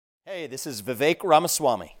Hey, this is Vivek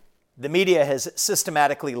Ramaswamy. The media has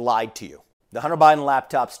systematically lied to you. The Hunter Biden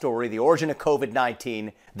laptop story, the origin of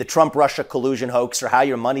COVID-19, the Trump-Russia collusion hoax, or how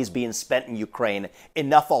your money's being spent in Ukraine.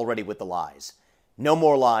 Enough already with the lies. No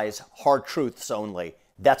more lies, hard truths only.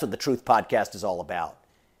 That's what the Truth Podcast is all about.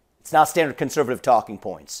 It's not standard conservative talking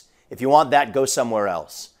points. If you want that, go somewhere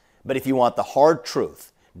else. But if you want the hard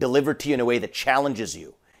truth delivered to you in a way that challenges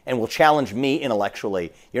you and will challenge me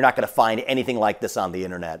intellectually, you're not going to find anything like this on the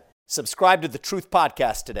internet. Subscribe to the Truth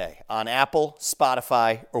Podcast today on Apple,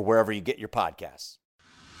 Spotify, or wherever you get your podcasts.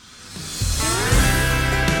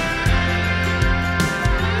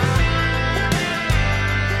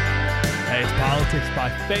 Hey, it's Politics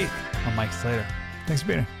by Faith. I'm Mike Slater. Thanks for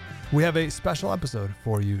being here. We have a special episode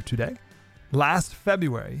for you today. Last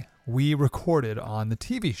February, we recorded on the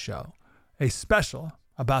TV show a special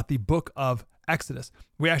about the book of Exodus.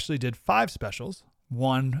 We actually did 5 specials,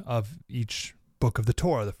 one of each book of the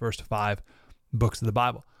Torah, the first 5 books of the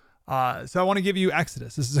Bible. So I want to give you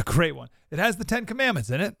Exodus. This is a great one. It has the 10 Commandments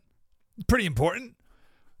in it. Pretty important.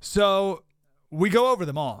 So we go over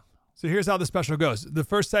them all. So here's how the special goes. The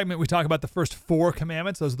first segment, we talk about the first 4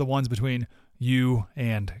 commandments. Those are the ones between you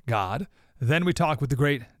and God. Then we talk with the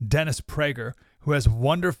great Dennis Prager, who has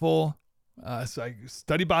wonderful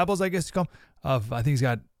study Bibles, I guess you call them, I think he's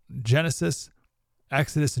got Genesis,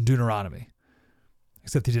 Exodus, and Deuteronomy.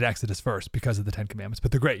 Except he did Exodus first because of the 10 Commandments. But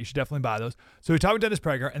they're great. You should definitely buy those. So we talk with Dennis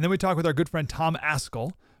Prager, and then we talk with our good friend Tom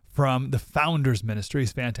Ascol from the Founders Ministry.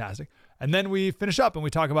 He's fantastic. And then we finish up and we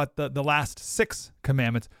talk about the last 6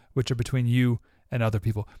 commandments, which are between you and other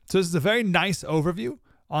people. So this is a very nice overview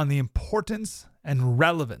on the importance and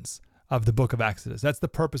relevance of the book of Exodus. That's the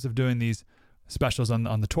purpose of doing these specials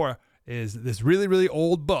on the Torah, is this really, really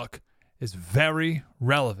old book is very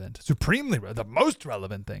relevant, supremely the most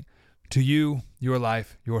relevant thing to you, your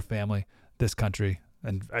life, your family, this country,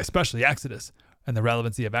 and especially Exodus and the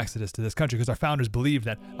relevancy of Exodus to this country, because our founders believed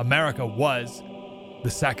that America was the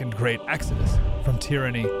second great Exodus from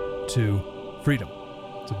tyranny to freedom.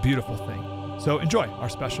 It's a beautiful thing. So enjoy our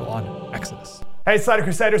special on Exodus. Hey, Slater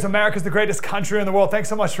Crusaders, America's the greatest country in the world. Thanks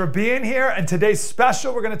so much for being here. And today's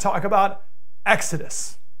special, we're going to talk about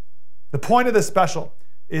Exodus. The point of this special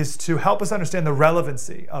is to help us understand the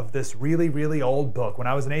relevancy of this really, really old book. When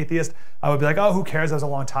I was an atheist, I would be like, oh, who cares? That was a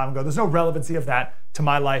long time ago. There's no relevancy of that to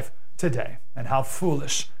my life today, and how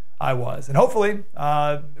foolish I was. And hopefully,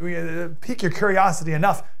 we pique your curiosity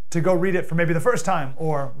enough to go read it for maybe the first time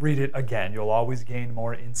or read it again. You'll always gain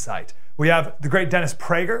more insight. We have the great Dennis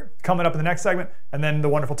Prager coming up in the next segment, and then the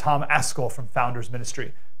wonderful Tom Ascol from Founders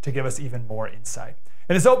Ministry to give us even more insight.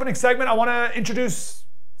 In this opening segment, I want to introduce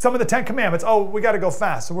some of the 10 Commandments. Oh, we got to go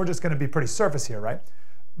fast, so we're just going to be pretty surface here, right?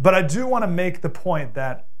 But I do want to make the point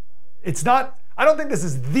that it's not, I don't think this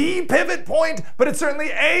is the pivot point, but it's certainly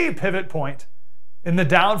a pivot point in the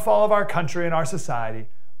downfall of our country and our society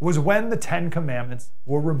was when the 10 Commandments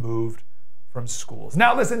were removed from schools.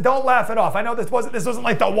 Now listen, don't laugh it off. I know this wasn't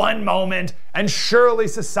like the one moment, and surely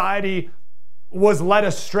society was led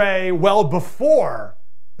astray well before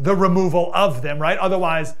the removal of them, right?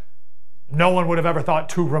 Otherwise, no one would have ever thought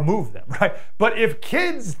to remove them, right? But if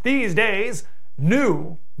kids these days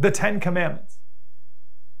knew the 10 Commandments,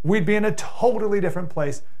 we'd be in a totally different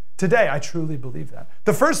place today. I truly believe that.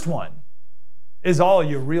 The first one is all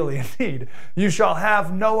you really need. You shall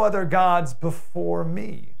have no other gods before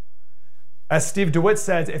me. As Steve DeWitt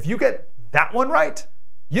says, if you get that one right,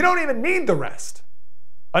 you don't even need the rest.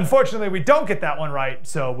 Unfortunately, we don't get that one right,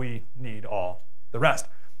 so we need all the rest.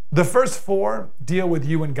 The first 4 deal with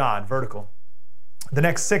you and God, vertical. The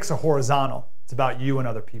next 6 are horizontal. It's about you and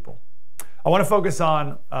other people. I want to focus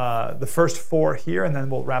on the first 4 here, and then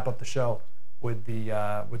we'll wrap up the show with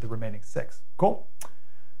the remaining 6. Cool?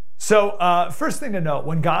 So first thing to note,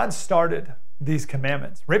 when God started these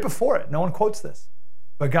commandments, right before it, no one quotes this,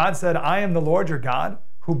 but God said, I am the Lord your God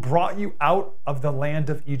who brought you out of the land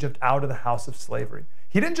of Egypt, out of the house of slavery.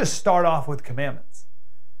 He didn't just start off with commandments.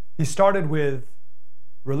 He started with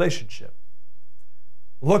relationship.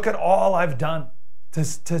 Look at all I've done to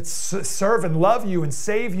serve and love you and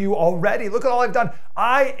save you already. Look at all I've done.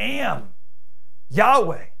 I am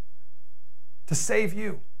Yahweh to save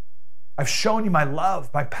you. I've shown you my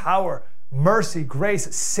love, my power, mercy,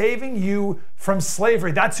 grace, saving you from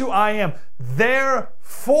slavery. That's who I am.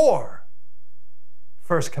 Therefore,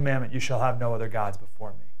 first commandment, you shall have no other gods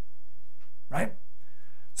before me. Right?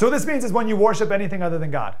 So what this means is when you worship anything other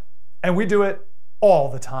than God, and we do it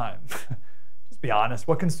all the time. Just be honest.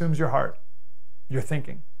 What consumes your heart? Your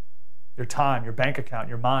thinking, your time, your bank account,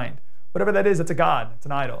 your mind. Whatever that is, it's a god. It's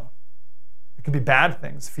an idol. It can be bad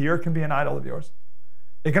things. Fear can be an idol of yours.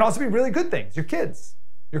 It can also be really good things. Your kids.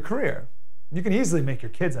 your career. You can easily make your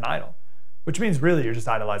kids an idol, which means really you're just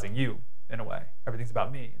idolizing you in a way. Everything's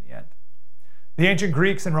about me in the end. The ancient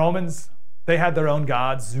Greeks and Romans, they had their own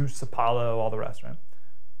gods, Zeus, Apollo, all the rest, right?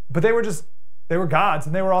 But they were gods,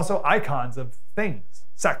 and they were also icons of things,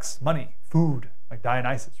 sex, money, food, like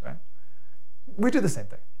Dionysus, right? We do the same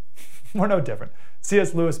thing. We're no different.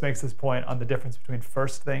 C.S. Lewis makes this point on the difference between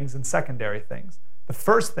first things and secondary things. The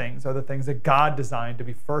first things are the things that God designed to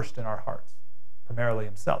be first in our hearts, primarily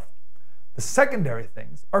himself. The secondary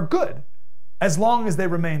things are good as long as they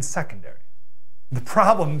remain secondary. The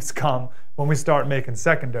problems come when we start making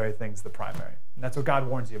secondary things the primary. And that's what God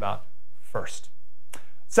warns you about first.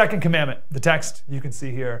 Second commandment, the text you can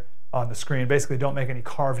see here on the screen. Basically, don't make any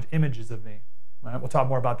carved images of me. Right? We'll talk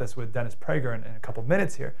more about this with Dennis Prager in a couple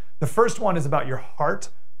minutes here. The first one is about your heart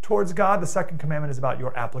towards God. The second commandment is about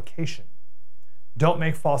your application. Don't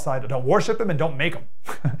make false idols. Don't worship them and don't make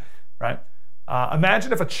them. Right?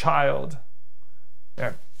 Imagine if a child,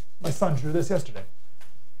 there, my son drew this yesterday.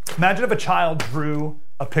 Imagine if a child drew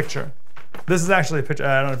a picture. This is actually a picture,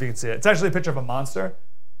 I don't know if you can see it. It's actually a picture of a monster,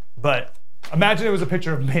 but imagine it was a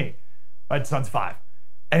picture of me. My son's 5.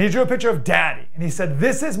 And he drew a picture of daddy, and he said,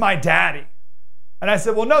 "This is my daddy." And I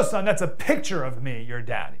said, "Well, no, son, that's a picture of me, your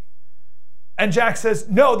daddy." And Jack says,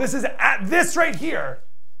 "No, this is this right here.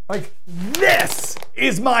 Like, this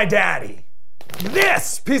is my daddy.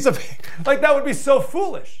 This piece of, like, that would be so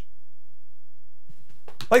foolish.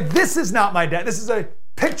 Like, this is not my dad. This is a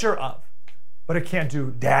picture of." But it can't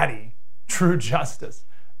do daddy true justice,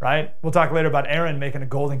 right? We'll talk later about Aaron making a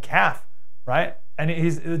golden calf, right? And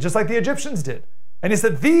he's just like the Egyptians did. And he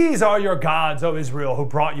said, "These are your gods, O Israel, who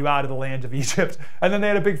brought you out of the land of Egypt." And then they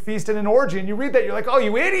had a big feast and an orgy. And you read that, you're like, "Oh,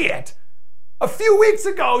 you idiot. A few weeks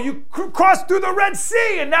ago, you crossed through the Red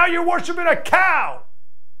Sea, and now you're worshiping a cow."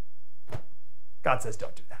 God says,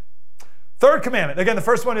 don't do that. Third commandment. Again, the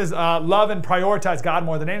first one is love and prioritize God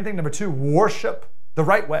more than anything. Number 2, worship the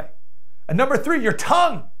right way. And number 3, your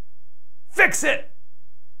tongue. Fix it.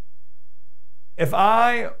 If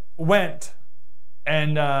I went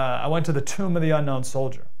to the tomb of the unknown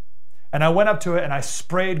soldier, and I went up to it and I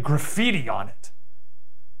sprayed graffiti on it,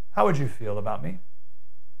 how would you feel about me?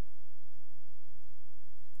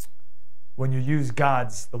 When you use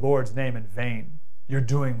the Lord's name in vain, you're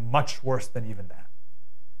doing much worse than even that.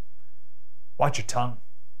 Watch your tongue.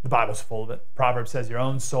 The Bible's full of it. Proverbs says your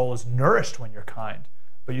own soul is nourished when you're kind,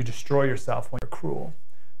 but you destroy yourself when you're cruel.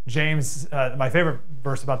 James, my favorite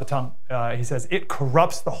verse about the tongue, he says, "It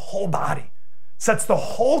corrupts the whole body, sets the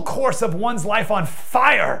whole course of one's life on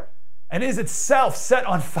fire, and is itself set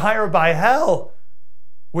on fire by hell.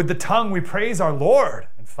 With the tongue we praise our Lord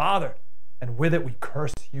and Father, and with it we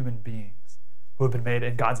curse human beings who have been made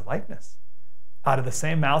in God's likeness. Out of the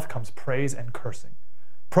same mouth comes praise and cursing.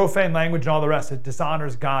 Profane language and all the rest, it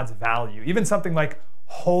dishonors God's value. Even something like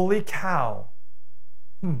holy cow.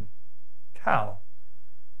 Cow.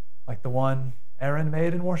 Like the one Aaron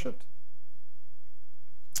made and worshipped.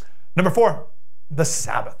 Number 4, the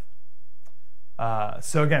Sabbath.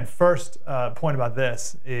 So again, first point about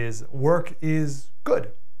this is work is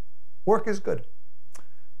good. Work is good.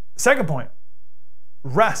 Second point,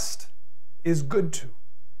 rest is good too.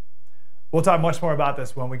 We'll talk much more about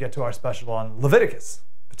this when we get to our special on Leviticus,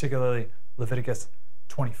 particularly Leviticus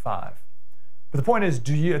 25. But the point is,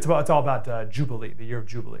 it's all about Jubilee, the year of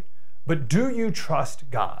Jubilee. But do you trust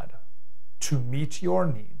God to meet your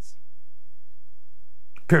needs?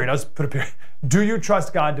 Period. I'll just put a period. Do you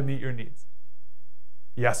trust God to meet your needs?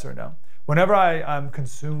 Yes or no? Whenever I'm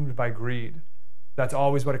consumed by greed, that's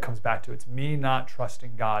always what it comes back to. It's me not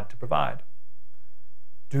trusting God to provide.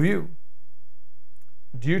 Do you?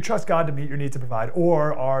 Do you trust God to meet your needs and provide?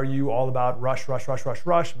 Or are you all about rush,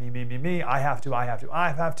 me, I have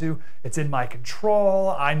to, it's in my control,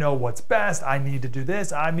 I know what's best, I need to do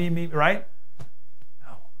this, me, right?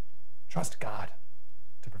 No. Trust God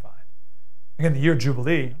to provide. Again, the year of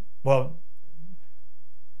Jubilee, well,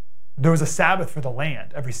 there was a Sabbath for the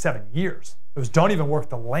land every 7 years. It was don't even work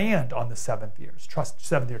the land on the 7th year.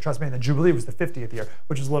 Trust me. And the Jubilee was the 50th year,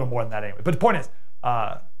 which is a little more than that anyway. But the point is,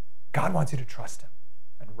 God wants you to trust him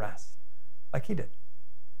and rest like he did.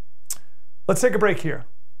 Let's take a break here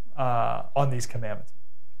on these commandments.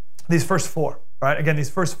 These first 4, right? Again, these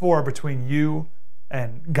first 4 are between you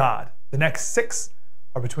and God. The next 6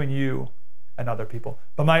 are between you and other people.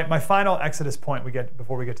 But my final Exodus point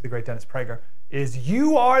before we get to the great Dennis Prager is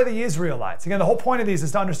you are the Israelites. Again, the whole point of these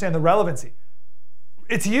is to understand the relevancy.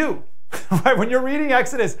 It's you. Right? When you're reading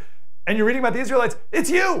Exodus and you're reading about the Israelites, it's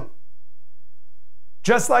you.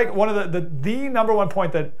 Just like one of the number one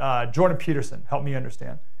point that Jordan Peterson helped me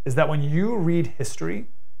understand is that when you read history,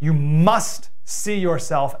 You must see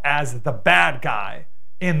yourself as the bad guy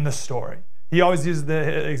in the story. He always uses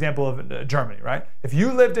the example of Germany, right? If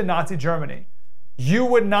you lived in Nazi Germany, you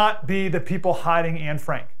would not be the people hiding Anne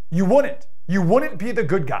Frank. You wouldn't. You wouldn't be the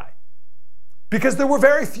good guy because there were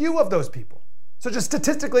very few of those people. So just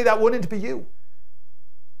statistically, that wouldn't be you.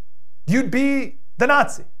 You'd be the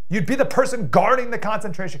Nazi. You'd be the person guarding the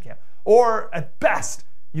concentration camp. Or at best,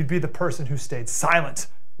 you'd be the person who stayed silent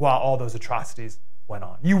while all those atrocities went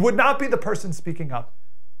on. You would not be the person speaking up.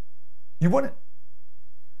 You wouldn't.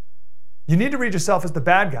 You need to read yourself as the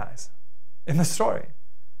bad guys in the story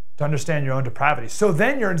to understand your own depravity. So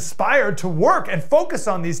then you're inspired to work and focus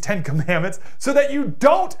on these 10 commandments so that you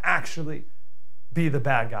don't actually be the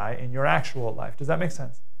bad guy in your actual life. Does that make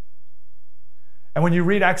sense? And when you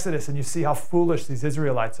read Exodus and you see how foolish these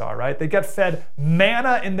Israelites are, right? They get fed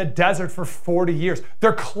manna in the desert for 40 years.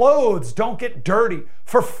 Their clothes don't get dirty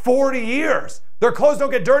for 40 years. Their clothes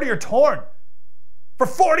don't get dirty or torn for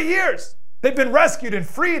 40 years. They've been rescued and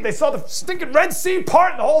freed. They saw the stinking Red Sea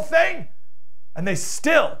part and the whole thing. And they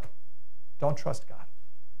still don't trust God.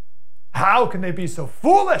 How can they be so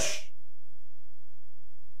foolish?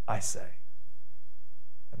 I say.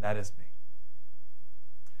 And that is me.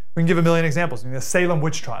 We can give a million examples. The Salem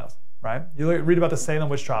witch trials, right? You read about the Salem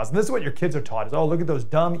witch trials, and this is what your kids are taught is, oh, look at those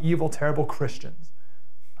dumb, evil, terrible Christians.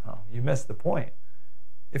 Oh, you missed the point.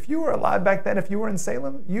 If you were alive back then, if you were in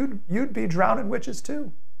Salem, you'd be drowning witches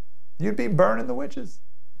too. You'd be burning the witches.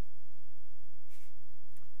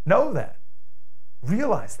 Know that.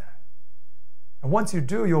 Realize that. And once you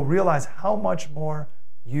do, you'll realize how much more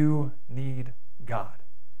you need God.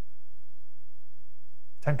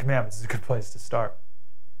 10 Commandments is a good place to start.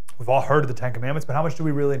 We've all heard of the 10 Commandments, but how much do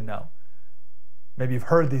we really know? Maybe you've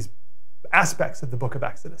heard these aspects of the book of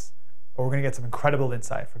Exodus, but we're going to get some incredible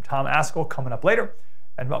insight from Tom Ascol coming up later.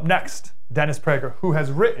 And up next, Dennis Prager, who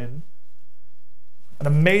has written an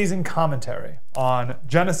amazing commentary on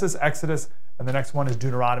Genesis, Exodus, and the next one is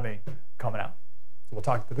Deuteronomy coming out. So we'll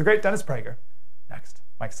talk to the great Dennis Prager next.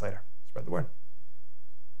 Mike Slater, spread the word.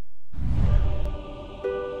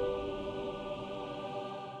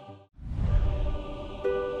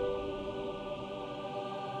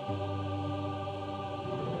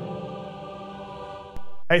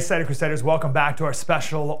 Hey, Slater Crusaders, welcome back to our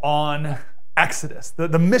special on Exodus.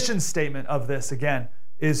 The mission statement of this, again,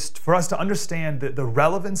 is for us to understand the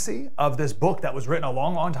relevancy of this book that was written a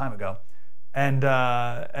long, long time ago, and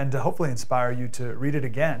to hopefully inspire you to read it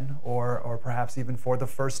again, or perhaps even for the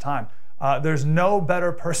first time. There's no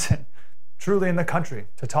better person truly in the country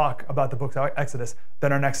to talk about the book of Exodus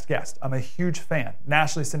than our next guest. I'm a huge fan.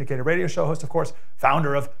 Nationally syndicated radio show host, of course,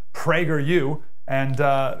 founder of PragerU, and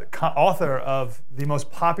author of the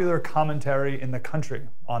most popular commentary in the country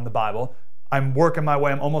on the Bible. I'm working my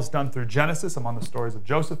way. I'm almost done through Genesis. I'm on the stories of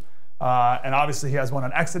Joseph. And obviously he has one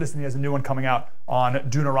on Exodus, and he has a new one coming out on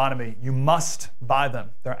Deuteronomy. You must buy them.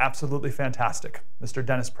 They're absolutely fantastic. Mr.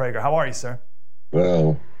 Dennis Prager, how are you, sir?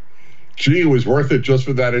 Well, gee, it was worth it just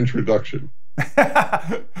for that introduction.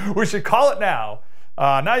 We should call it now.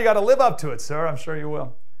 Now you got to live up to it, sir. I'm sure you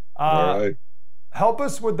will. All right. Help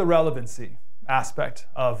us with the relevancy aspect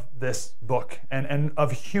of this book and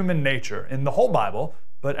of human nature in the whole Bible,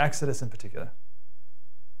 but Exodus in particular.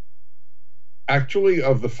 Actually,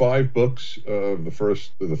 of the 5 books,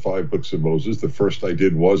 the 5 books of Moses, the first I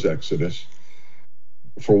did was Exodus.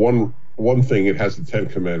 For one thing, it has the 10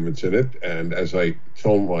 Commandments in it, and as I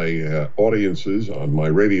tell my audiences on my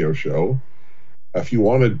radio show, if you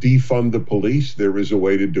want to defund the police, there is a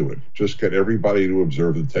way to do it. Just get everybody to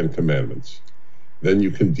observe the 10 Commandments. Then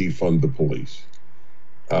you can defund the police.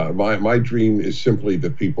 My dream is simply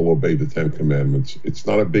that people obey the 10 Commandments. It's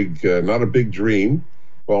not a big dream.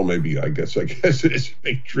 Well, maybe I guess it is a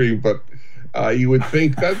big dream, but you would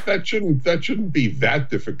think that shouldn't be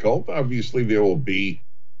that difficult. Obviously, there will be,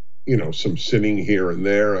 some sinning here and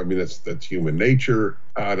there. I mean, that's human nature,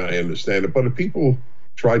 and I understand it. But if people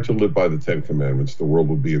tried to live by the 10 Commandments, the world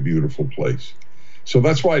would be a beautiful place. So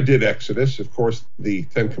that's why I did Exodus. Of course, the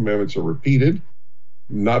 10 Commandments are repeated.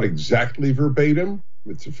 Not exactly verbatim.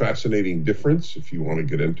 It's a fascinating difference if you want to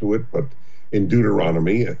get into it, but in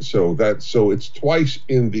Deuteronomy, so it's twice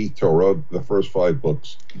in the Torah, the first 5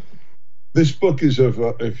 books. This book is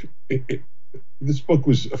this book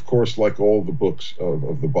was, of course, like all the books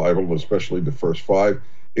of the Bible, especially the first 5.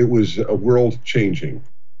 It was world changing.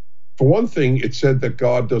 For one thing, it said that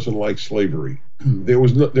God doesn't like slavery. There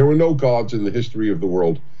were no gods in the history of the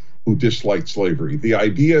world who disliked slavery. The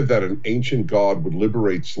idea that an ancient God would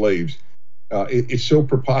liberate slaves is so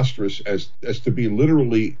preposterous as to be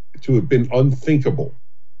literally to have been unthinkable.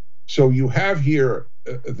 So you have here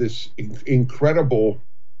this incredible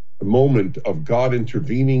moment of God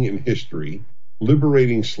intervening in history,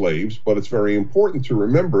 liberating slaves. But it's very important to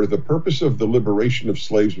remember the purpose of the liberation of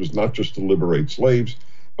slaves was not just to liberate slaves,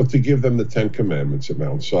 but to give them the Ten Commandments at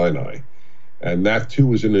Mount Sinai. And that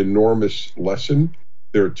too is an enormous lesson.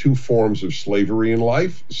 There are two forms of slavery in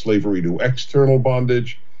life: slavery to external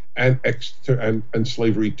bondage and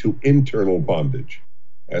slavery to internal bondage.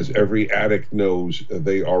 As every addict knows,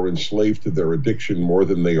 they are enslaved to their addiction more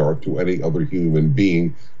than they are to any other human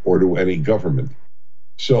being or to any government.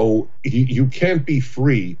 So you can't be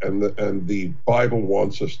free, and the Bible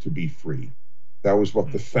wants us to be free. That was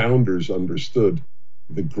what the founders understood,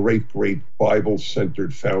 the great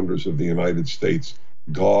Bible-centered founders of the United States.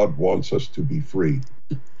 God wants us to be free.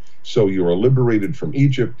 So you are liberated from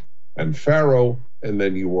Egypt and Pharaoh, and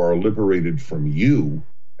then you are liberated from you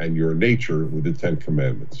and your nature with the Ten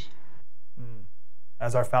Commandments.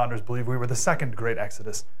 As our founders believe, we were the second great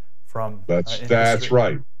exodus from That's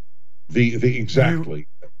right. Exactly.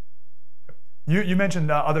 You mentioned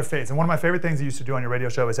other faiths, and one of my favorite things you used to do on your radio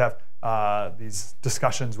show is have these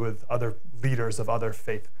discussions with other leaders of other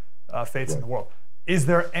faiths right. in the world. Is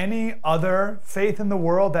there any other faith in the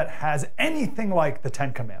world that has anything like the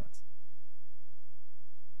Ten Commandments?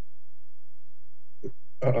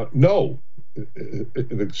 No.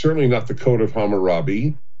 Certainly not the Code of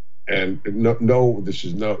Hammurabi, and no, this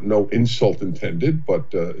is no insult intended,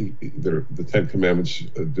 but the Ten Commandments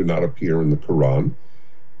do not appear in the Quran.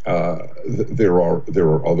 There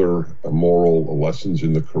are other moral lessons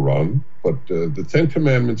in the Quran, but the Ten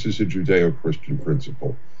Commandments is a Judeo-Christian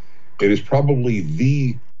principle. It is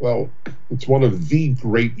probably it's one of the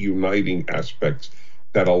great uniting aspects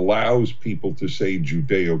that allows people to say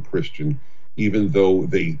Judeo-Christian, even though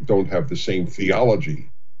they don't have the same theology,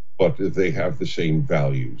 but they have the same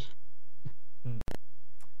values.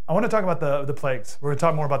 I want to talk about the plagues. We're going to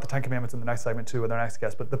talk more about the Ten Commandments in the next segment too with our next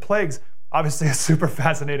guest, but the plagues, obviously a super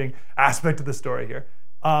fascinating aspect of the story here.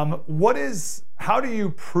 How do you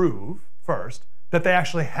prove, first, that they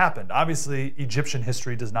actually happened? Obviously, Egyptian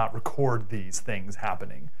history does not record these things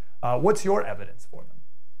happening. What's your evidence for them?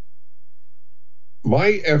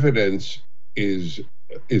 My evidence is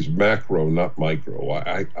macro, not micro.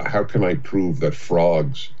 How can I prove that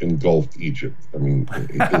frogs engulfed Egypt? I mean,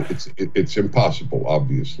 it's impossible,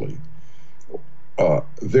 obviously.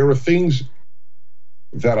 There are things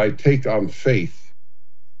that I take on faith.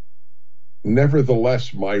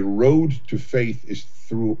 Nevertheless, my road to faith is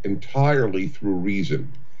entirely through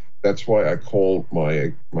reason. That's why I call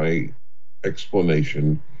my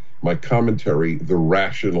explanation, my commentary, the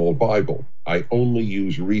rational Bible. I only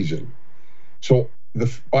use reason. So,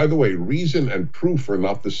 by the way, reason and proof are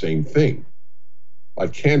not the same thing. I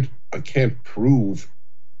can't prove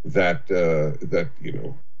that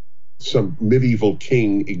some medieval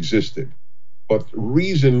king existed, but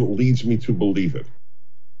reason leads me to believe it.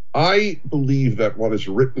 I believe that what is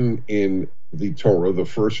written in the Torah, the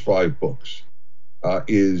first 5 books,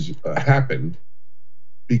 happened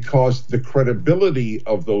because the credibility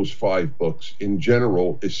of those 5 books in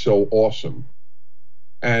general is so awesome.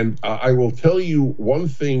 And I will tell you one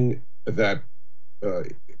thing that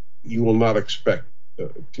you will not expect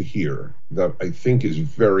to hear that I think is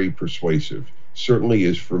very persuasive, certainly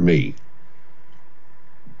is for me.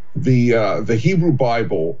 The Hebrew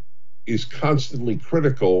Bible is constantly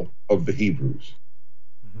critical of the Hebrews.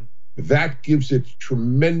 Mm-hmm. That gives it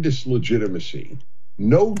tremendous legitimacy.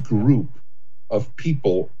 No group of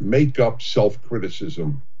people make up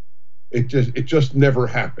self-criticism. It just never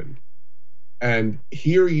happened. And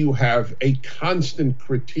here you have a constant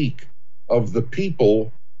critique of the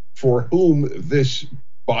people from whom this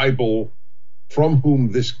Bible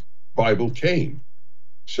came.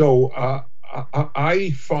 So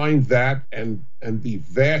I find that and the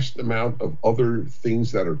vast amount of other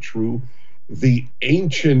things that are true, the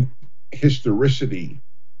ancient historicity,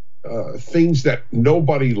 things that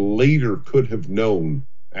nobody later could have known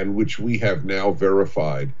and which we have now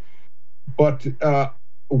verified. But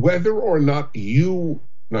whether or not you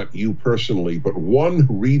personally, but one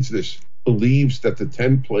who reads this believes that the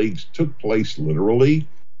 10 plagues took place literally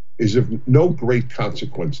is of no great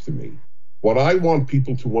consequence to me. What I want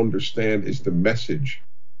people to understand is the message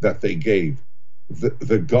that they gave.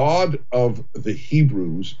 The God of the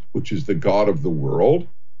Hebrews, which is the God of the world,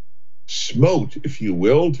 smote, if you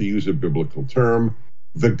will, to use a biblical term,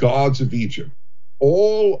 the gods of Egypt.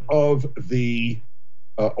 All of the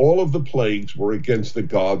plagues were against the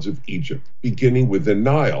gods of Egypt, beginning with the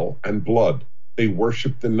Nile and blood. They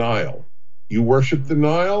worshiped the Nile. You worship the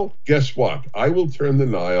Nile? Guess what? I will turn the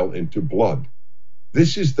Nile into blood.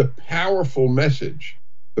 This is the powerful message.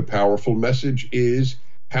 The powerful message is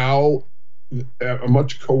how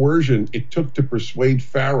much coercion it took to persuade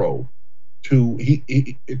Pharaoh to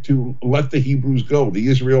let the Hebrews go, the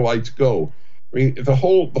Israelites go. I mean, the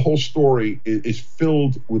whole story is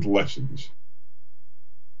filled with lessons.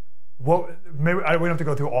 Well, maybe we don't have to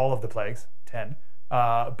go through all of the plagues, 10.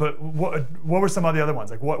 But what were some of the other ones?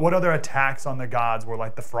 Like what other attacks on the gods were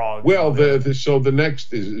like the frogs? Well, so the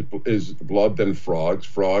next is blood, then frogs.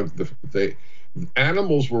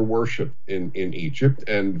 Animals were worshipped in Egypt,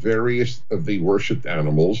 and various of the worshipped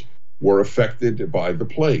animals were affected by the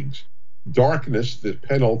plagues. Darkness, the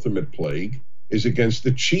penultimate plague, is against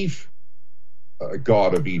the chief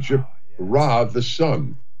god of Egypt, Ra, the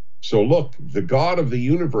sun. So look, the God of the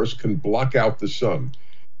universe can block out the sun.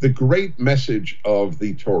 The great message of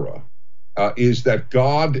the Torah is that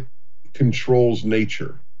God controls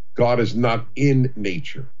nature. God is not in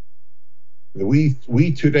nature. We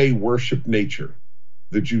today worship nature.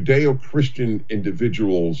 The Judeo-Christian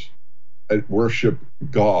individuals worship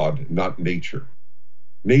God, not nature.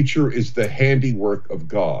 Nature is the handiwork of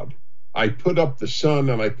God. I put up the sun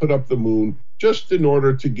and I put up the moon just in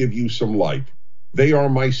order to give you some light. They are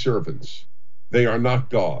my servants. They are not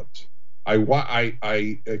gods.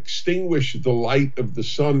 I extinguish the light of the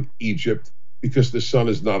sun, Egypt, because the sun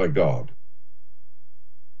is not a god.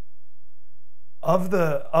 Of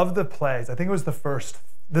the plagues, I think it was the first.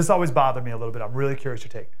 This always bothered me a little bit. I'm really curious your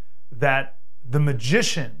take. That the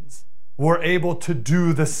magicians were able to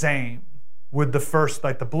do the same with the first,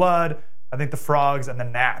 like the blood, I think the frogs and the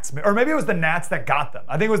gnats. Or maybe it was the gnats that got them.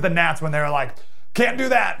 I think it was the gnats when they were like, can't do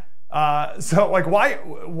that. So like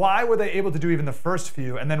why were they able to do even the first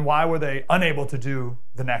few, and then why were they unable to do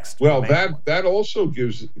the next? Well, that also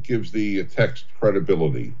gives the text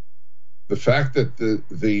credibility. The fact that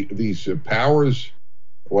these powers,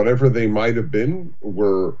 whatever they might have been,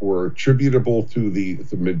 were attributable to the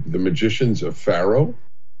magicians of Pharaoh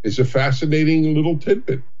is a fascinating little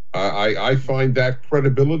tidbit. I find that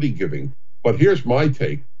credibility giving. But here's my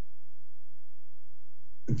take.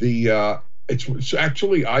 It's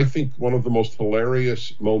actually, I think, one of the most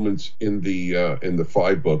hilarious moments in the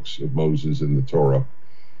 5 books of Moses in the Torah.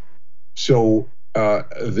 So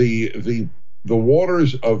the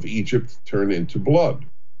waters of Egypt turn into blood,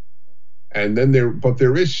 and then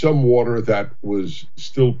there is some water that was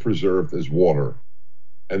still preserved as water,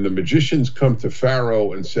 and the magicians come to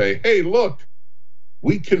Pharaoh and say, "Hey, look,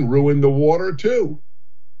 we can ruin the water too."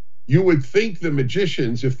 You would think the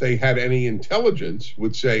magicians, if they had any intelligence,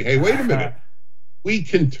 would say, "Hey, wait a minute. We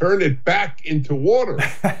can turn it back into water."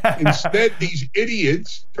 Instead, these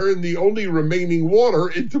idiots turn the only remaining water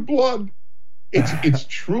into blood. It's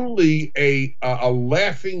truly a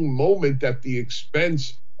laughing moment at the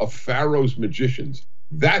expense of Pharaoh's magicians.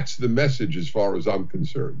 That's the message as far as I'm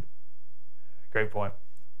concerned. Great point.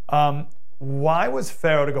 Why was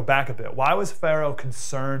Pharaoh, to go back a bit, why was Pharaoh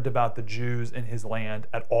concerned about the Jews in his land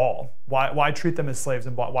at all? Why treat them as slaves,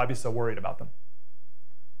 and why be so worried about them?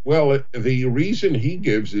 Well, the reason he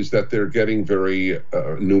gives is that they're getting very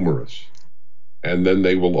numerous, and then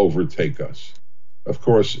they will overtake us. Of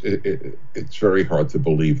course, it's very hard to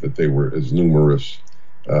believe that they were as numerous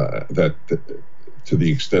to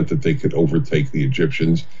the extent that they could overtake the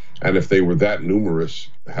Egyptians. And if they were that numerous,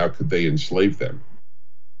 how could they enslave them?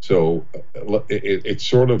 So it's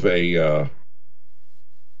sort of a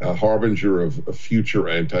harbinger of future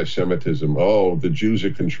anti-Semitism. Oh, the Jews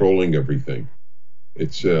are controlling everything.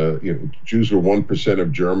 It's Jews were 1%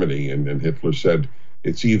 of Germany, and Hitler said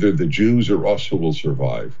it's either the Jews or us who will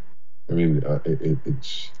survive. I mean,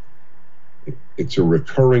 it's a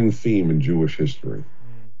recurring theme in Jewish history.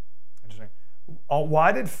 Interesting.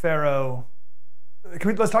 Why did Pharaoh?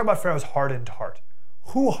 Let's talk about Pharaoh's hardened heart.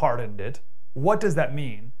 Who hardened it? What does that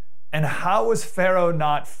mean? And how was Pharaoh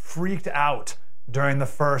not freaked out during the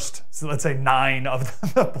first, so let's say, 9 of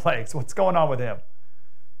the plagues? What's going on with him?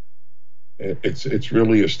 It's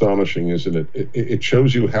really astonishing, isn't it? It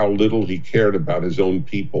shows you how little he cared about his own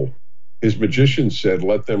people. His magicians said,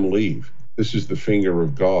 "Let them leave. This is the finger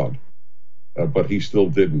of God." But he still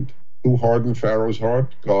didn't. Who hardened Pharaoh's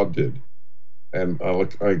heart? God did. And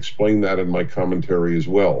I explain that in my commentary as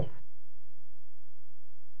well.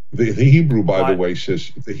 The Hebrew, by the way,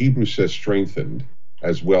 says strengthened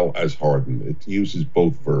as well as hardened. It uses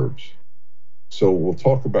both verbs. So we'll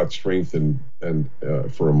talk about strengthened and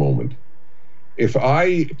for a moment. If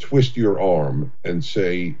I twist your arm and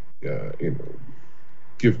say,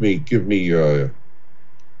 give me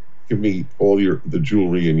all the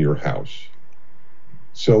jewelry in your house.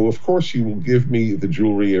 So of course you will give me the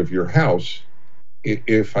jewelry of your house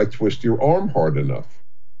if I twist your arm hard enough.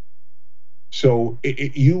 So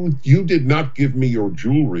you did not give me your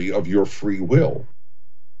jewelry of your free will.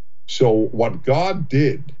 So what God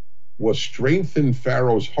did was strengthen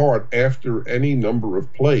Pharaoh's heart after any number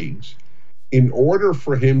of plagues in order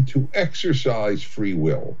for him to exercise free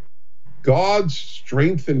will. God's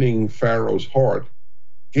strengthening Pharaoh's heart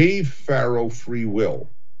gave Pharaoh free will.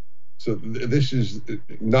 So this is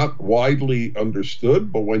not widely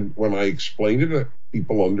understood, but when I explain it,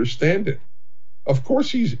 people understand it. Of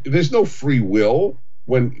course, there's no free will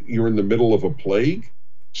when you're in the middle of a plague.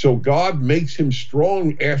 So God makes him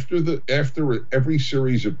strong after every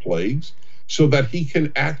series of plagues so that he can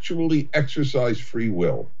actually exercise free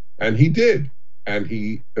will. And he did. And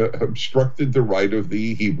he obstructed the right of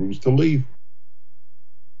the Hebrews to leave.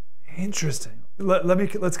 Interesting.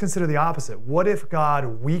 Let's consider the opposite. What if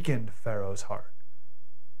God weakened Pharaoh's heart?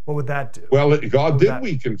 What would that do? Well, God did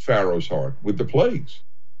weaken Pharaoh's heart with the plagues.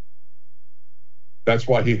 That's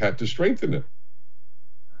why he had to strengthen it.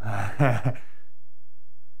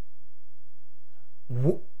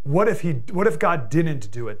 What if God didn't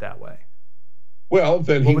do it that way? Well,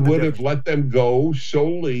 then he would have let them go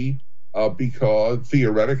solely because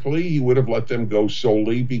theoretically he would have let them go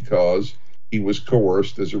solely because he was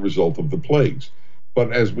coerced as a result of the plagues.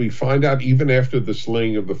 But as we find out, even after the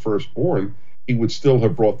slaying of the firstborn, he would still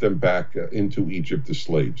have brought them back into Egypt as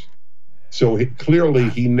slaves. So clearly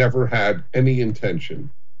he never had any intention,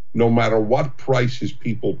 no matter what price his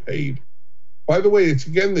people paid. By the way, it's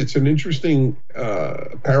an interesting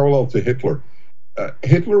parallel to Hitler.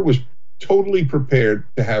 Hitler was totally prepared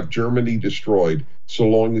to have Germany destroyed so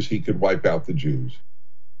long as he could wipe out the Jews.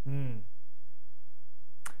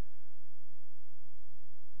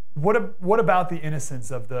 What about the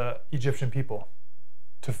innocence of the Egyptian people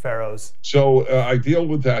to Pharaoh's? So I deal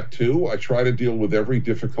with that too. I try to deal with every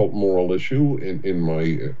difficult moral issue in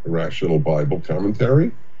my Rational Bible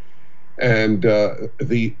commentary. And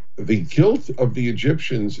the guilt of the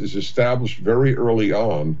Egyptians is established very early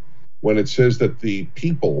on when it says that the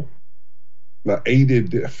people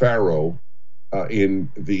aided Pharaoh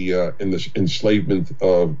in the enslavement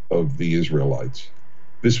of the Israelites.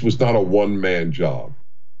 This was not a one-man job.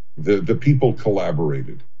 The people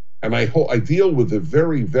collaborated. And I deal with a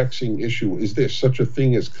very vexing issue. Is there such a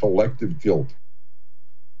thing as collective guilt?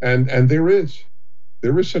 And there is.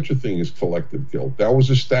 There is such a thing as collective guilt. That was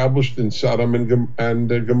established in Sodom and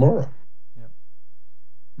Gomorrah.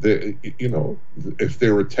 Yep. If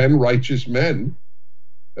there were 10 righteous men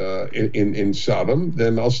in Sodom,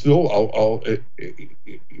 then I'll save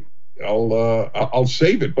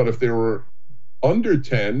it. But if there were under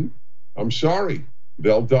 10, I'm sorry,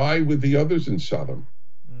 they'll die with the others in Sodom.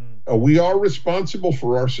 We are responsible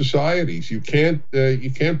for our societies. You can't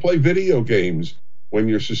play video games when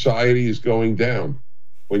your society is going down,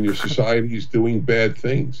 when your society is doing bad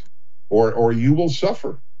things, or you will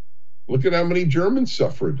suffer. Look at how many Germans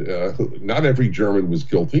suffered. Not every German was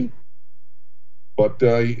guilty, but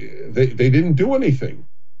they didn't do anything.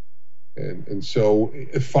 And so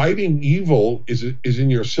fighting evil is in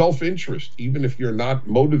your self-interest, even if you're not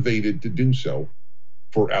motivated to do so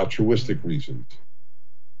for altruistic reasons.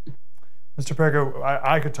 Mr. Perko,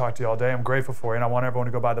 I could talk to you all day. I'm grateful for you, and I want everyone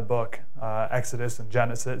to go buy the book, Exodus and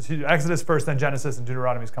Genesis. Exodus first, then Genesis, and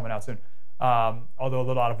Deuteronomy is coming out soon, although a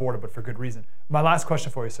little out of order, but for good reason. My last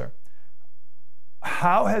question for you, sir.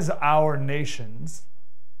 How has our nation's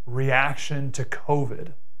reaction to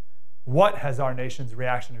COVID, what has our nation's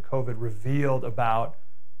reaction to COVID revealed about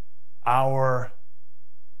our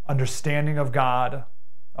understanding of God,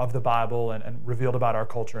 of the Bible, and revealed about our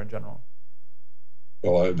culture in general?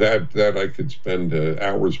 Well, that I could spend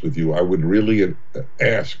hours with you. I would really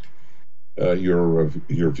ask your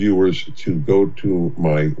viewers to go to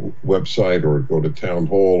my website or go to Town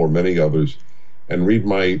Hall or many others and read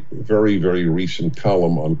my very, very recent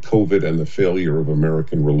column on COVID and the failure of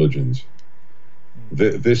American religions.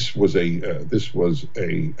 This was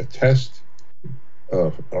a test,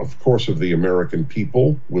 of course, of the American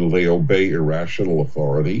people. Will they obey irrational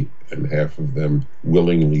authority? And half of them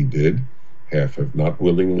willingly did. Half have not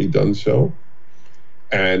willingly done so.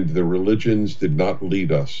 And the religions did not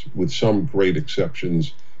lead us, with some great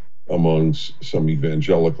exceptions amongst some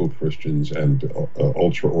evangelical Christians and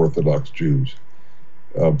ultra-Orthodox Jews.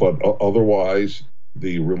 But otherwise,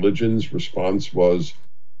 the religion's response was,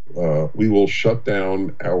 we will shut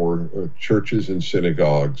down our churches and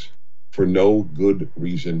synagogues for no good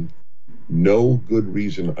reason. No good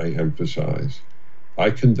reason, I emphasize. I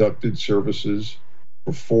conducted services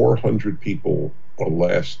for 400 people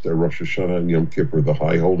last Rosh Hashanah and Yom Kippur, the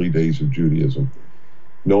high holy days of Judaism.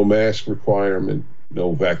 No mask requirement,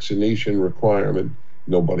 no vaccination requirement,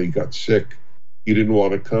 nobody got sick. You didn't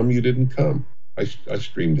want to come, you didn't come. I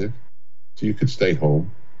streamed it, so you could stay home.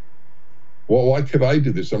 Well, why could I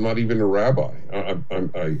do this? I'm not even a rabbi.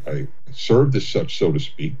 I served as such, so to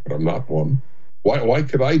speak, but I'm not one. Why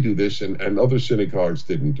could I do this and other synagogues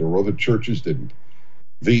didn't, or other churches didn't?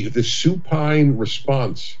 The supine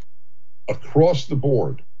response across the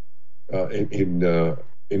board in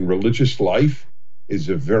religious life is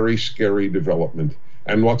a very scary development.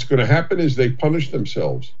 And what's going to happen is they punish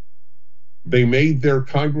themselves. They made their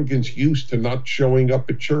congregants used to not showing up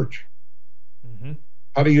at church. Mm-hmm.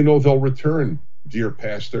 How do you know they'll return, dear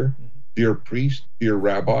pastor, dear priest, dear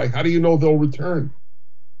rabbi? How do you know they'll return?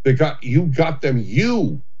 You got them,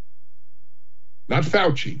 not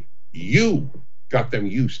Fauci, you got them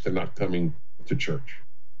used to not coming to church.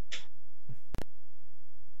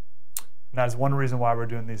 And that is one reason why we're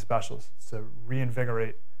doing these specials, to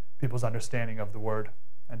reinvigorate people's understanding of the word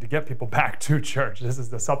and to get people back to church. This is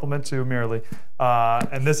the supplement to Merely,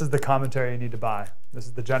 and this is the commentary you need to buy. This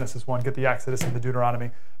is the Genesis one. Get the Exodus and the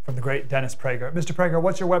Deuteronomy from the great Dennis Prager. Mr. Prager,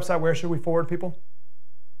 what's your website? Where should we forward people?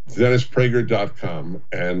 DennisPrager.com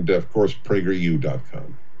and, of course,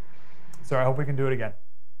 PragerU.com. Sir, I hope we can do it again.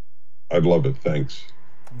 I'd love it. Thanks.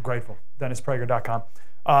 I'm grateful. DennisPrager.com.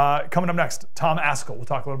 Coming up next, Tom Ascol. We'll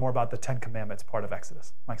talk a little more about the 10 Commandments part of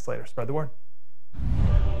Exodus. Mike Slater, spread the word.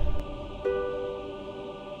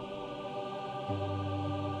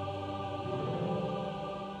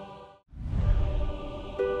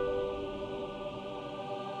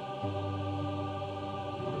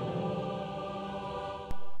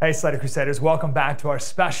 Hey, Slater Crusaders, welcome back to our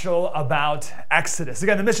special about Exodus.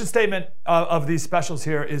 Again, the mission statement of these specials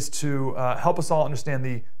here is to help us all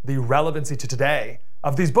understand the relevancy to today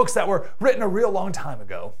of these books that were written a real long time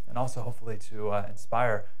ago, and also hopefully to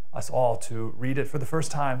inspire us all to read it for the first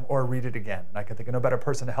time or read it again. And I can think of no better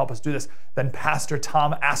person to help us do this than Pastor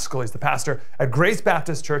Tom Ascol. He's the pastor at Grace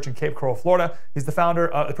Baptist Church in Cape Coral, Florida. He's the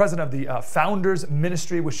president of the Founders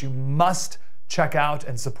Ministry, which you must check out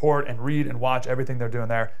and support and read and watch everything they're doing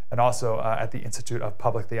there, and also at the Institute of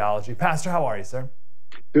Public Theology. Pastor, how are you, sir?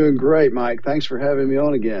 Doing great, Mike. Thanks for having me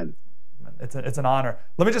on again. It's an honor.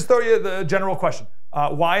 Let me just throw you the general question.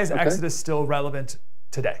 Why is Exodus still relevant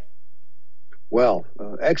today? Well,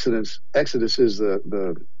 Exodus is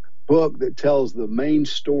the book that tells the main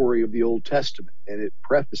story of the Old Testament, and it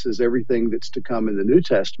prefaces everything that's to come in the New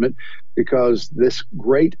Testament, because this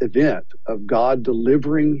great event of God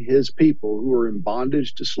delivering his people who are in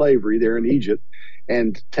bondage to slavery there in Egypt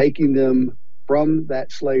and taking them from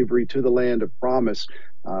that slavery to the land of promise,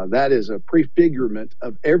 that is a prefigurement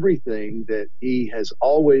of everything that he has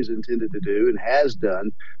always intended to do and has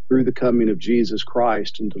done through the coming of Jesus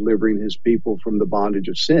Christ and delivering his people from the bondage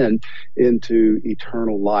of sin into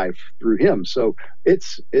eternal life through him. So it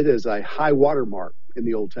is a high watermark in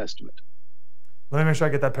the Old Testament. Let me make sure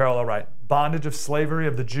I get that parallel right. Bondage of slavery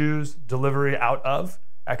of the Jews, delivery out of,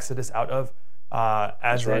 Exodus out of,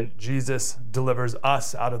 as in right. Jesus delivers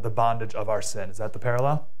us out of the bondage of our sin. Is that the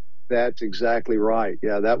parallel? That's exactly right.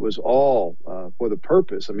 Yeah, that was all for the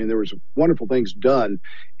purpose. I mean, there was wonderful things done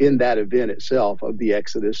in that event itself of the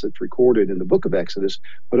Exodus that's recorded in the book of Exodus,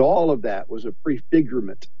 but all of that was a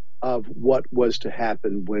prefigurement of what was to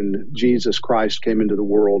happen when Jesus Christ came into the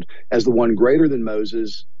world as the one greater than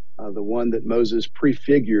Moses, the one that Moses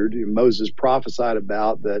prefigured. Moses prophesied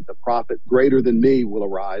about that the prophet greater than me will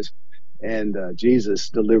arise, and Jesus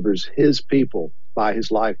delivers his people by his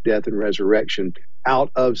life, death, and resurrection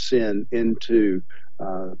out of sin into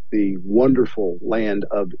the wonderful land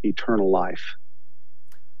of eternal life.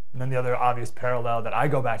 And then the other obvious parallel that I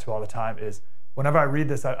go back to all the time is whenever I read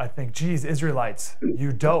this, I think, geez, Israelites,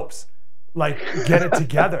 you dopes, like, get it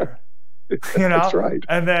together. You know? That's right.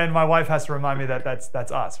 And then my wife has to remind me that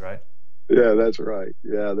that's us, right? Yeah, that's right.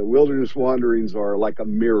 Yeah, the wilderness wanderings are like a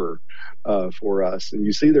mirror for us. And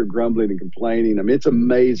you see they're grumbling and complaining. I mean, it's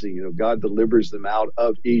amazing. You know, God delivers them out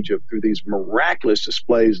of Egypt through these miraculous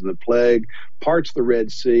displays in the plague, parts the Red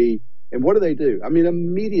Sea. And what do? I mean,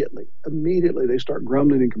 immediately they start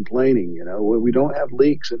grumbling and complaining. You know, well, we don't have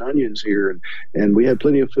leeks and onions here, and we had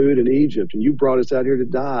plenty of food in Egypt, and you brought us out here to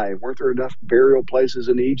die. Weren't there enough burial places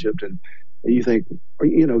in Egypt? And you think,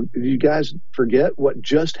 you know, did you guys forget what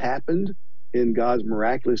just happened in God's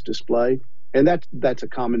miraculous display? And that's a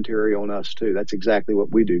commentary on us too. That's exactly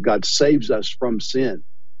what we do. God saves us from sin.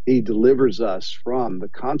 He delivers us from the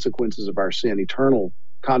consequences of our sin, eternal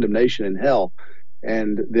condemnation in hell.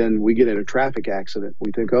 And then we get in a traffic accident.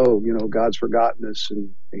 We think, oh, you know, God's forgotten us and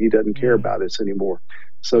he doesn't care about us anymore.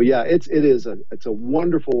 So yeah, it's a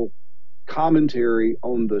wonderful commentary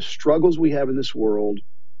on the struggles we have in this world,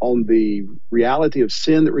 on the reality of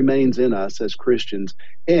sin that remains in us as Christians,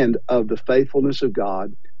 and of the faithfulness of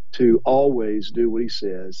God to always do what he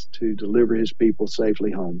says to deliver his people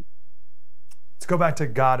safely home. let's go back to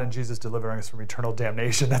God and Jesus delivering us from eternal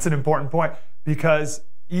damnation. That's an important point, because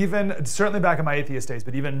even, certainly back in my atheist days,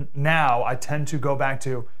 but even now, I tend to go back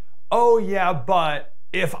to, oh yeah, but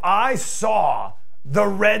if I saw the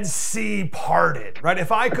Red Sea parted, right?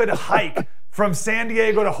 If I could hike from San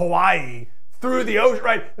Diego to Hawaii through the ocean,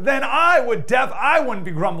 right? Then I wouldn't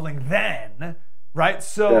be grumbling then, right?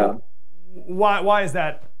 So why is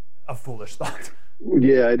that a foolish thought?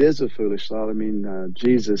 Yeah, it is a foolish thought. I mean,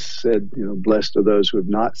 Jesus said, blessed are those who have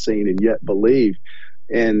not seen and yet believe.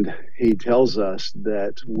 And he tells us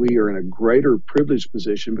that we are in a greater privileged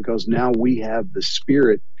position because now we have the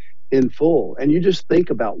Spirit in full. And you just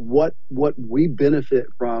think about what we benefit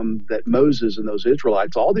from that Moses and those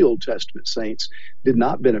Israelites, all the Old Testament saints, did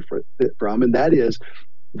not benefit from. And that is,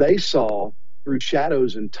 they saw through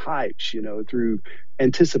shadows and types, through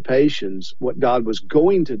anticipations, what God was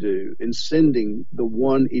going to do in sending the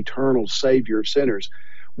one eternal Savior of sinners.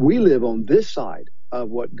 We live on this side of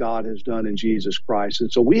what God has done in Jesus Christ.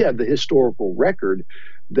 And so we have the historical record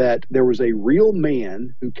that there was a real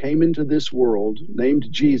man who came into this world named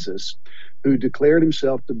Jesus, who declared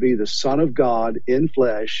himself to be the Son of God in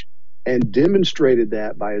flesh and demonstrated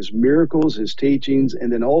that by his miracles, his teachings,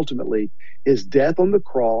 and then ultimately his death on the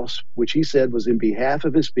cross, which he said was in behalf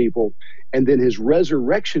of his people, and then his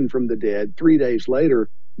resurrection from the dead 3 days later,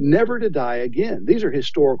 never to die again. These are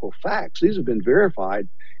historical facts. These have been verified.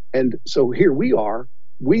 And so here we are.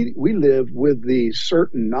 We live with the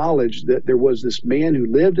certain knowledge that there was this man who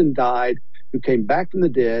lived and died, who came back from the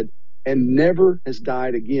dead, and never has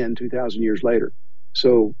died again 2,000 years later.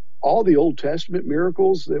 So all the Old Testament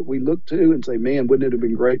miracles that we look to and say, man, wouldn't it have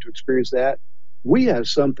been great to experience that? We have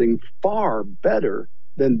something far better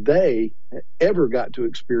than they ever got to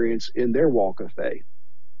experience in their walk of faith.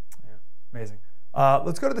 Yeah, amazing.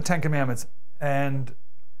 Let's go to the Ten Commandments. And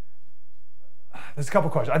there's a couple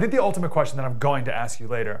questions. I think the ultimate question that I'm going to ask you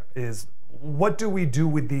later is, what do we do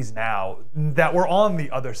with these now that we're on the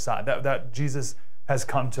other side, that Jesus has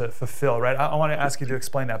come to fulfill, right? I want to ask you to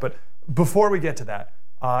explain that. But before we get to that,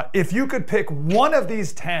 if you could pick one of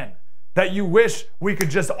these 10 that you wish we could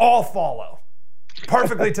just all follow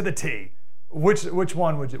perfectly to the T, which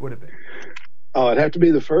one would it be? Oh, it'd have to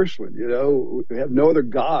be the first one. We have no other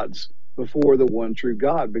gods before the one true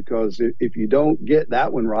God, because if you don't get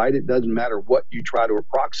that one right, it doesn't matter what you try to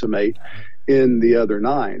approximate in the other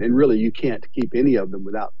 9. And really, you can't keep any of them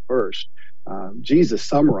without the first. Jesus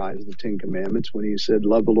summarized the 10 Commandments when he said,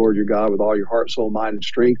 love the Lord your God with all your heart, soul, mind, and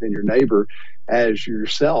strength, and your neighbor as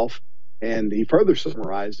yourself. And he further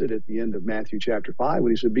summarized it at the end of Matthew chapter 5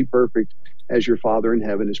 when he said, be perfect as your Father in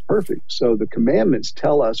heaven is perfect. So the commandments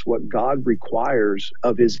tell us what God requires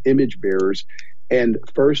of his image bearers. And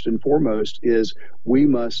first and foremost is we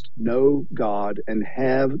must know God and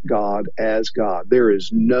have God as God. There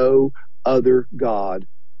is no other God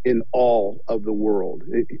in all of the world.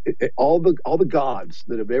 All the gods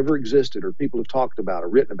that have ever existed or people have talked about or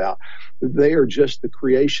written about, they are just the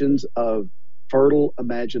creations of fertile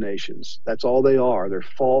imaginations. That's all they are. They're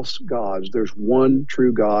false gods. There's one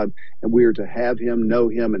true God, and we are to have him, know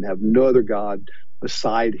him, and have no other God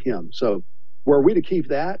beside him. So were we to keep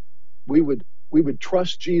that, we would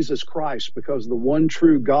trust Jesus Christ, because the one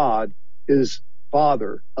true God is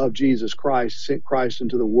Father of Jesus Christ, sent Christ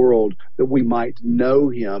into the world that we might know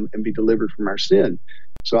him and be delivered from our sin.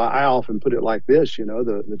 So I often put it like this,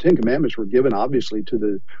 the 10 Commandments were given obviously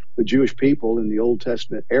to the Jewish people in the Old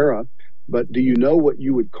Testament era, but do you know what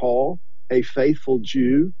you would call a faithful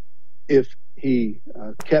Jew if he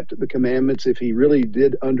kept the commandments, if he really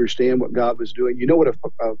did understand what God was doing? You know what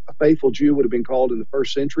a faithful Jew would have been called in the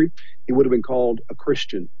first century? He would have been called a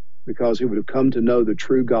Christian, because he would have come to know the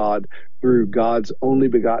true God through God's only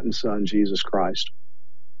begotten Son, Jesus Christ.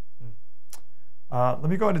 Let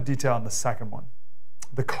me go into detail on the second one.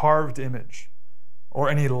 The carved image, or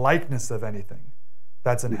any likeness of anything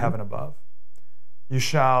that's in heaven above. You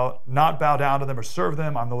shall not bow down to them or serve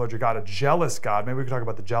them. I'm the Lord your God, a jealous God. Maybe we could talk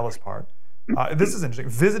about the jealous part. This is interesting.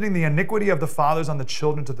 Visiting the iniquity of the fathers on the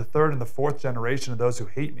children to the 3rd and the 4th generation of those who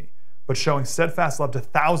hate me, but showing steadfast love to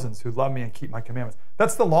thousands who love me and keep my commandments.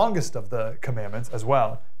 That's the longest of the commandments as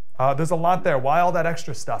well. There's a lot there. Why all that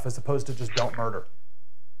extra stuff as opposed to just don't murder?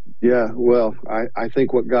 Yeah, well, I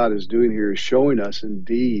think what God is doing here is showing us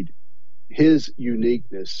indeed his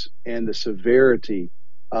uniqueness and the severity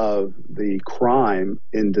of the crime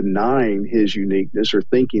in denying his uniqueness or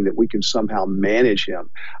thinking that we can somehow manage him.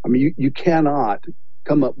 I mean, you cannot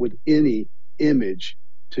come up with any image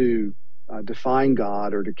to define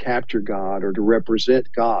God or to capture God or to represent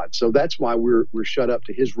God. So that's why we're shut up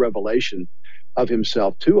to his revelation of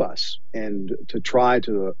himself to us, and to try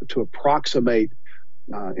to approximate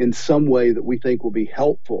in some way that we think will be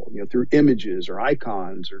helpful, through images or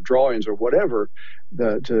icons or drawings or whatever,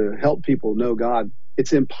 to help people know God,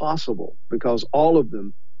 it's impossible because all of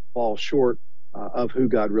them fall short of who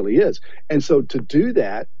God really is. And so to do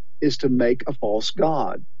that is to make a false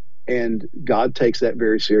God. And God takes that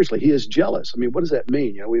very seriously. He is jealous. I mean, what does that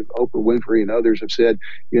mean? Oprah Winfrey and others have said,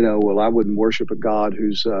 well, I wouldn't worship a God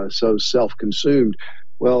who's so self-consumed.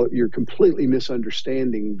 Well, you're completely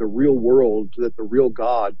misunderstanding the real world that the real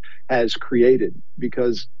God has created,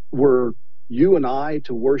 because were you and I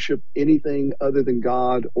to worship anything other than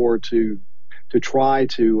God, or to try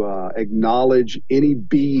to acknowledge any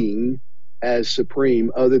being as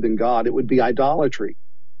supreme other than God, it would be idolatry.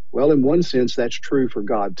 Well, in one sense, that's true for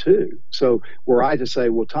God too. So were I to say,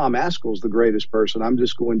 well, Tom Ascol's the greatest person, I'm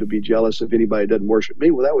just going to be jealous if anybody doesn't worship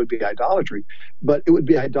me, well, that would be idolatry. But it would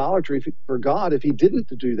be idolatry for God if he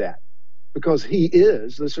didn't do that, because he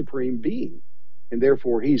is the supreme being. And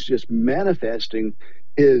therefore, he's just manifesting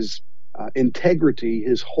his integrity,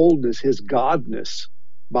 his wholeness, his godness,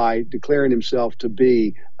 by declaring himself to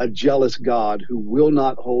be a jealous God who will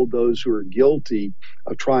not hold those who are guilty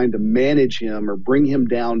of trying to manage him or bring him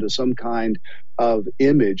down to some kind of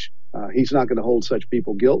image. He's not going to hold such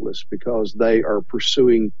people guiltless because they are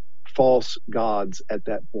pursuing false gods at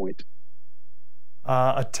that point.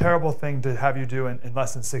 A terrible thing to have you do in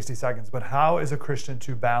less than 60 seconds, but how is a Christian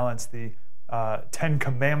to balance the 10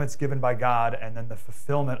 commandments given by God and then the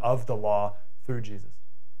fulfillment of the law through Jesus?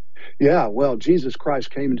 Yeah, well, Jesus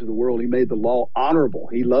Christ came into the world. He made the law honorable.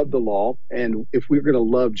 He loved the law. And if we're going to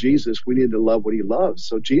love Jesus, we need to love what he loves.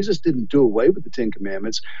 So Jesus didn't do away with the 10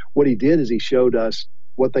 commandments. What he did is he showed us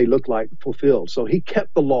what they look like fulfilled. So he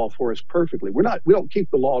kept the law for us perfectly. We don't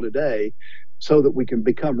keep the law today so that we can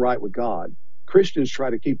become right with God. Christians try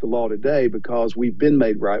to keep the law today because we've been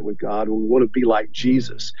made right with God and we want to be like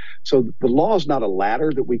Jesus. So the law is not a ladder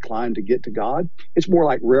that we climb to get to God. It's more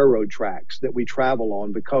like railroad tracks that we travel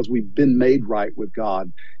on because we've been made right with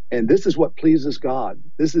God. And this is what pleases God.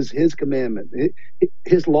 This is his commandment.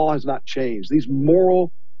 His law has not changed. These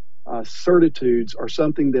moral certitudes are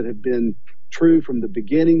something that have been true from the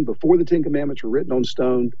beginning. Before the 10 commandments were written on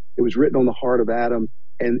stone, it was written on the heart of Adam.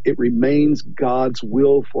 And it remains God's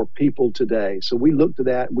will for people today. So we look to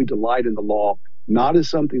that and we delight in the law, not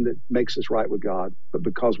as something that makes us right with God, but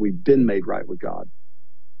because we've been made right with God.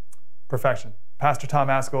 Perfection. Pastor Tom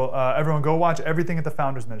Ascol, everyone go watch everything at the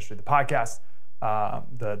Founders Ministry, the podcasts,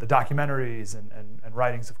 the documentaries and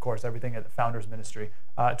writings, of course, everything at the Founders Ministry.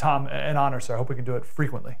 Tom, an honor, sir. I hope we can do it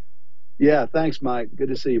frequently. Yeah, thanks, Mike. Good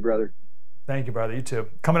to see you, brother. Thank you, brother. You too.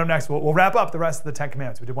 Coming up next, we'll wrap up the rest of the 10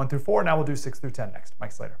 commandments. We did 1 through 4. Now we'll do 6 through 10 next.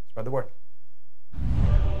 Mike Slater, spread the word.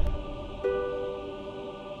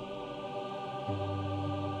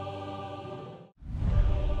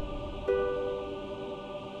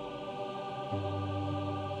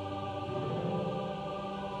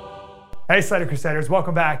 Hey, Slater Crusaders,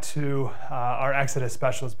 welcome back to our Exodus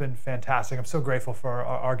special. It's been fantastic. I'm so grateful for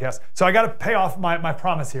our guests. So I got to pay off my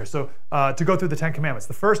promise here. So to go through the 10 commandments.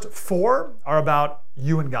 The first 4 are about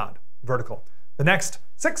you and God, vertical. The next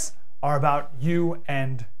 6 are about you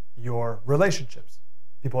and your relationships,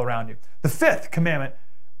 people around you. The 5th commandment,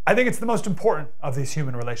 I think it's the most important of these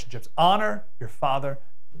human relationships. Honor your father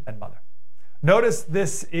and mother. Notice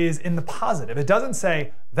this is in the positive. It doesn't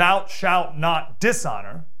say, thou shalt not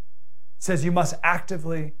dishonor. It says you must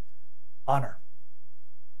actively honor.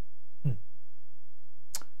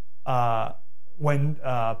 When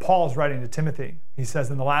Paul's writing to Timothy, he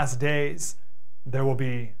says in the last days there will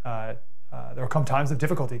come times of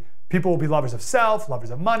difficulty. People will be lovers of self,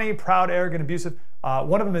 lovers of money, proud, arrogant, abusive.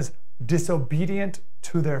 One of them is disobedient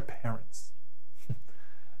to their parents.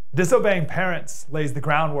 Disobeying parents lays the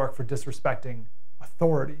groundwork for disrespecting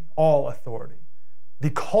authority, all authority. The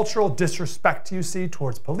cultural disrespect you see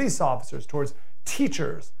towards police officers, towards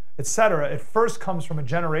teachers, etc., it first comes from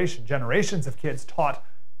generations of kids taught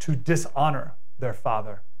to dishonor their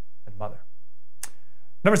father and mother.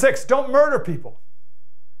 Number 6, don't murder people.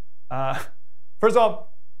 First of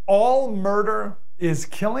all murder is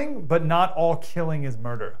killing, but not all killing is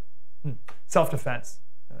murder. Self-defense,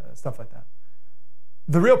 stuff like that.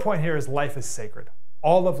 The real point here is life is sacred.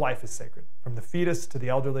 All of life is sacred, from the fetus to the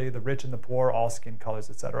elderly, the rich and the poor, all skin colors,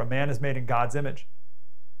 etc. A man is made in God's image.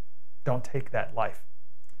 Don't take that life.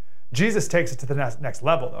 Jesus takes it to the next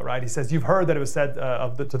level, though, right? He says, you've heard that it was said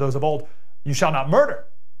to those of old, you shall not murder.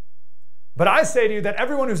 But I say to you that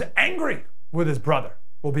everyone who's angry with his brother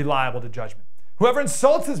will be liable to judgment. Whoever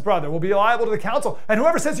insults his brother will be liable to the council, and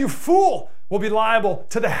whoever says you fool will be liable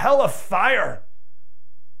to the hell of fire.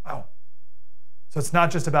 Wow. So it's not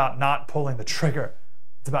just about not pulling the trigger.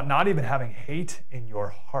 It's about not even having hate in your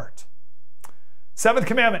heart. Seventh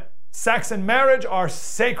commandment, sex and marriage are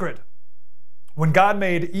sacred. When God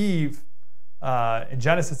made Eve, in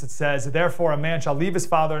Genesis it says, therefore a man shall leave his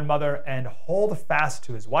father and mother and hold fast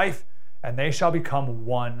to his wife, and they shall become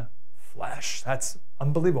one flesh. That's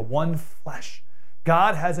unbelievable, one flesh.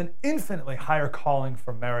 God has an infinitely higher calling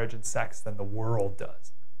for marriage and sex than the world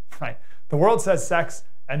does, right? The world says sex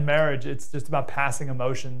and marriage, it's just about passing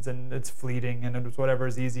emotions and it's fleeting and it's whatever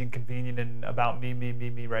is easy and convenient and about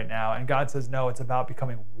me right now. And God says, no, it's about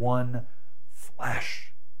becoming one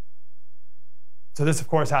flesh. So this, of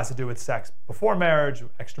course, has to do with sex before marriage,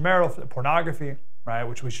 extramarital, pornography, right?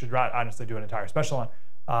 Which we should honestly do an entire special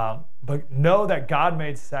on. But know that God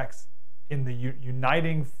made sex in the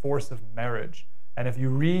uniting force of marriage. And if you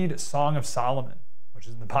read Song of Solomon, which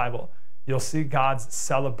is in the Bible, you'll see God's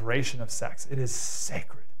celebration of sex. It is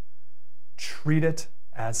sacred. Treat it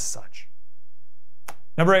as such.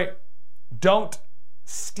 Number 8, don't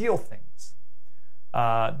steal things.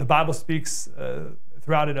 The Bible speaks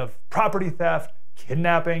throughout it of property theft,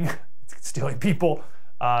 kidnapping, stealing people,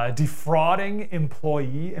 defrauding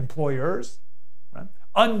employers, right?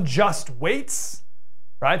 Unjust weights,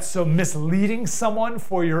 right? So misleading someone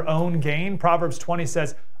for your own gain. Proverbs 20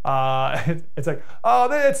 says, it's like, oh,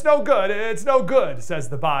 it's no good, says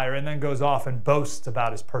the buyer, and then goes off and boasts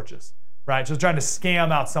about his purchase, right? So trying to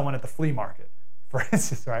scam out someone at the flea market, for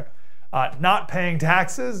instance, right? Not paying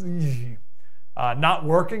taxes, not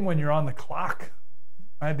working when you're on the clock,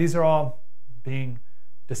 right? These are all being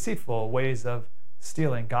deceitful ways of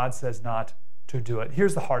stealing. God says not to do it.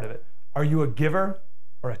 Here's the heart of it. Are you a giver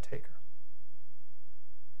or a taker?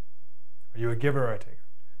 Are you a giver or a taker?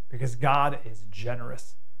 Because God is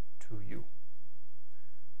generous to you.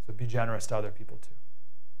 So be generous to other people too.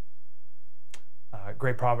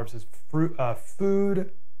 Great proverb says,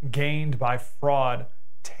 food gained by fraud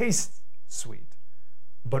tastes sweet,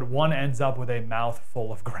 but one ends up with a mouth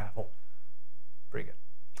full of gravel. Pretty good.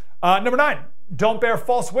 Number 9, don't bear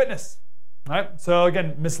false witness. All right? So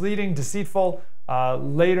again, misleading, deceitful.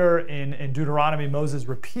 Later in Deuteronomy, Moses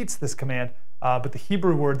repeats this command, but the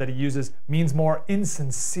Hebrew word that he uses means more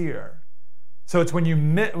insincere. So it's when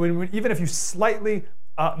even if you slightly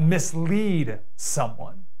mislead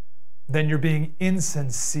someone, then you're being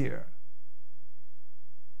insincere.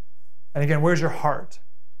 And again, where's your heart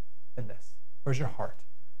in this? Where's your heart?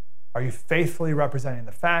 Are you faithfully representing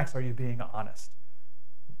the facts? Are you being honest?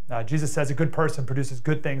 Jesus says a good person produces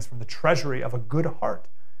good things from the treasury of a good heart,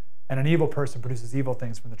 and an evil person produces evil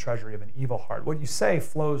things from the treasury of an evil heart. What you say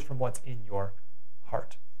flows from what's in your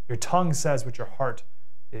heart. Your tongue says what your heart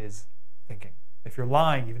is thinking. If you're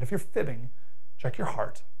lying, even if you're fibbing, check your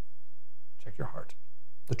heart. Check your heart.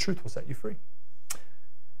 The truth will set you free.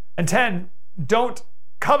 And 10, don't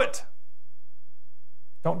covet.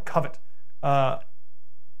 Don't covet.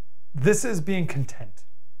 This is being content.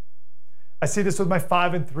 I see this with my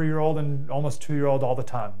 5 and 3-year-old and almost 2-year-old all the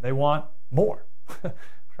time. They want more,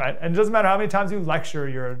 right? And it doesn't matter how many times you lecture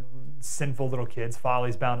your sinful little kids,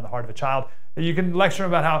 follies bound in the heart of a child. You can lecture them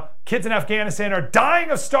about how kids in Afghanistan are dying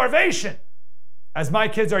of starvation, as my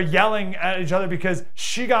kids are yelling at each other because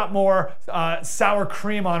she got more sour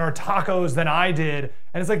cream on her tacos than I did.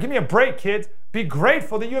 And it's like, give me a break, kids. Be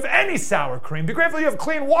grateful that you have any sour cream. Be grateful you have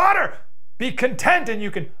clean water. Be content, and you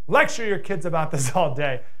can lecture your kids about this all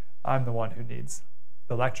day. I'm the one who needs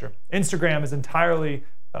the lecture. Instagram is entirely,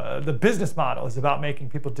 the business model is about making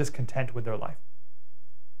people discontent with their life.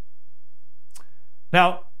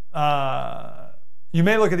 Now, you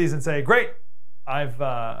may look at these and say, great, I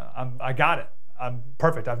got it. I'm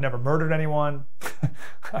perfect. I've never murdered anyone.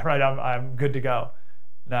 All right, I'm good to go.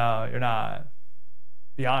 No, you're not.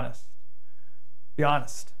 Be honest. Be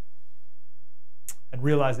honest. And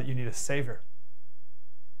realize that you need a savior.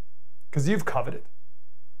 Because you've coveted.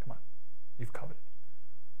 Come on. You've coveted.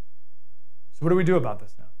 So what do we do about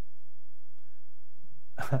this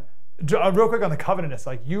now? Real quick on the covetedness,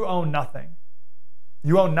 like you own nothing.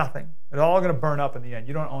 You own nothing. It's all going to burn up in the end.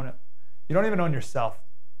 You don't own it. You don't even own yourself.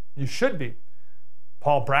 You should be.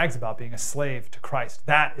 Paul brags about being a slave to Christ.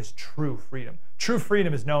 That is true freedom. True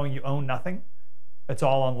freedom is knowing you own nothing. It's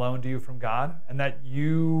all on loan to you from God, and that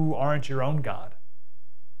you aren't your own God.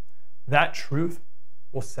 That truth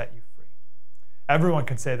will set you free. Everyone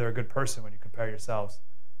can say they're a good person when you compare yourselves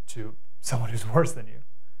to someone who's worse than you,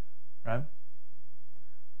 right?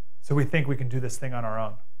 So we think we can do this thing on our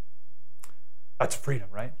own. That's freedom,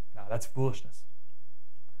 right? No, that's foolishness.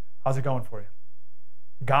 How's it going for you?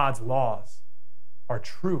 God's laws are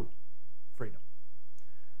true freedom.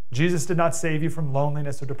 Jesus did not save you from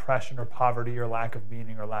loneliness or depression or poverty or lack of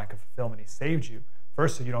meaning or lack of fulfillment. He saved you,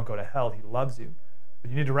 first, so you don't go to hell. He loves you.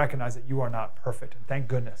 But you need to recognize that you are not perfect. And thank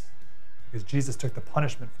goodness, because Jesus took the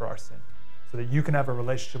punishment for our sin so that you can have a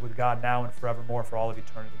relationship with God now and forevermore for all of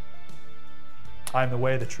eternity. I am the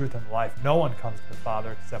way, the truth, and the life. No one comes to the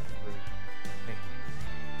Father except through me.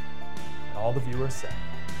 And all the viewers said,